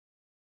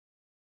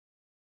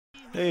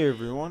Hey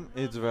everyone,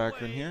 it's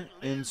Vakran here,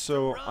 and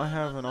so I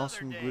have an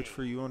awesome glitch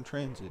for you on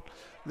TranZit.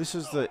 This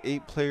is the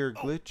 8-player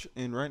glitch,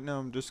 and right now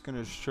I'm just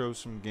gonna show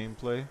some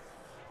gameplay.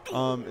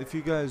 If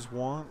you guys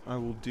want, I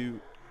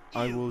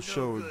will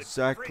show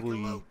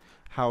exactly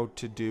how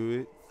to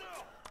do it.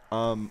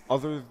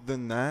 Other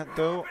than that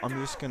though, I'm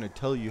just gonna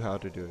tell you how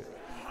to do it.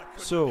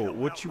 So,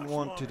 what you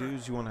want to do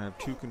is you want to have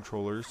two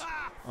controllers.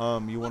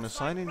 You want to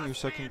sign in your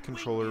second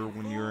controller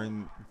when you're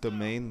in the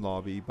main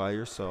lobby by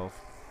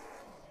yourself.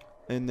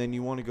 And then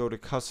you want to go to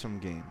custom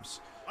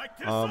games.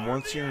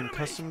 Once you're in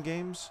custom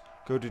games,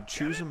 go to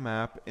choose a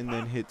map and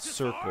then hit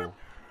circle.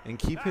 And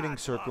keep hitting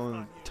circle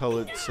until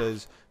it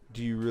says,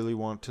 do you really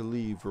want to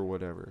leave or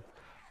whatever.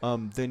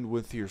 Then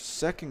with your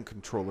second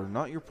controller,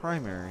 not your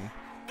primary,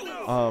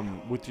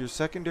 with your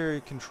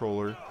secondary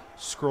controller,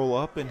 scroll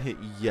up and hit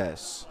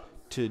yes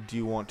to do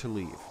you want to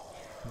leave.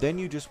 Then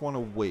you just want to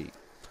wait.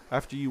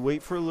 After you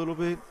wait for a little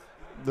bit,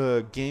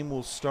 the game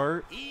will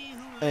start,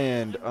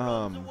 and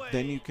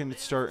then you can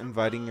start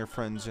inviting your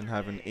friends and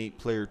have an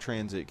 8-player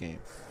TranZit game.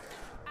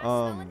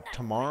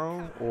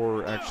 Tomorrow,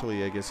 or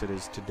actually I guess it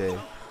is today,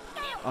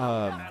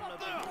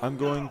 I'm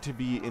going to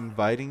be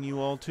inviting you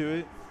all to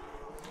it,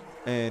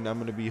 and I'm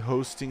going to be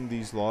hosting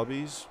these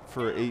lobbies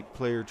for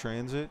 8-player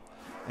TranZit,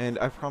 and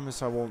I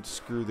promise I won't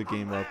screw the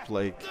game up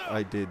like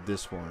I did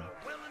this one.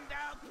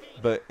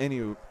 But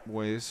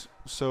anyways,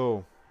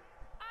 so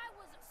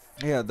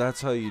yeah,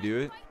 that's how you do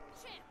it.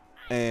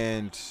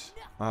 And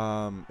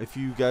if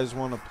you guys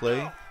want to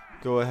play,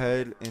 go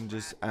ahead and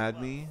just add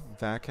me.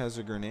 Vac has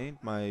a grenade.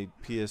 My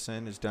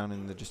PSN is down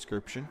in the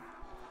description.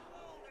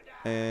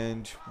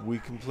 And we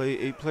can play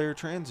 8-player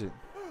TranZit.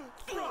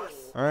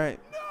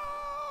 Alright.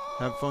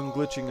 Have fun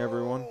glitching,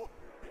 everyone.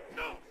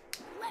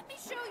 Let me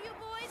show you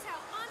boys how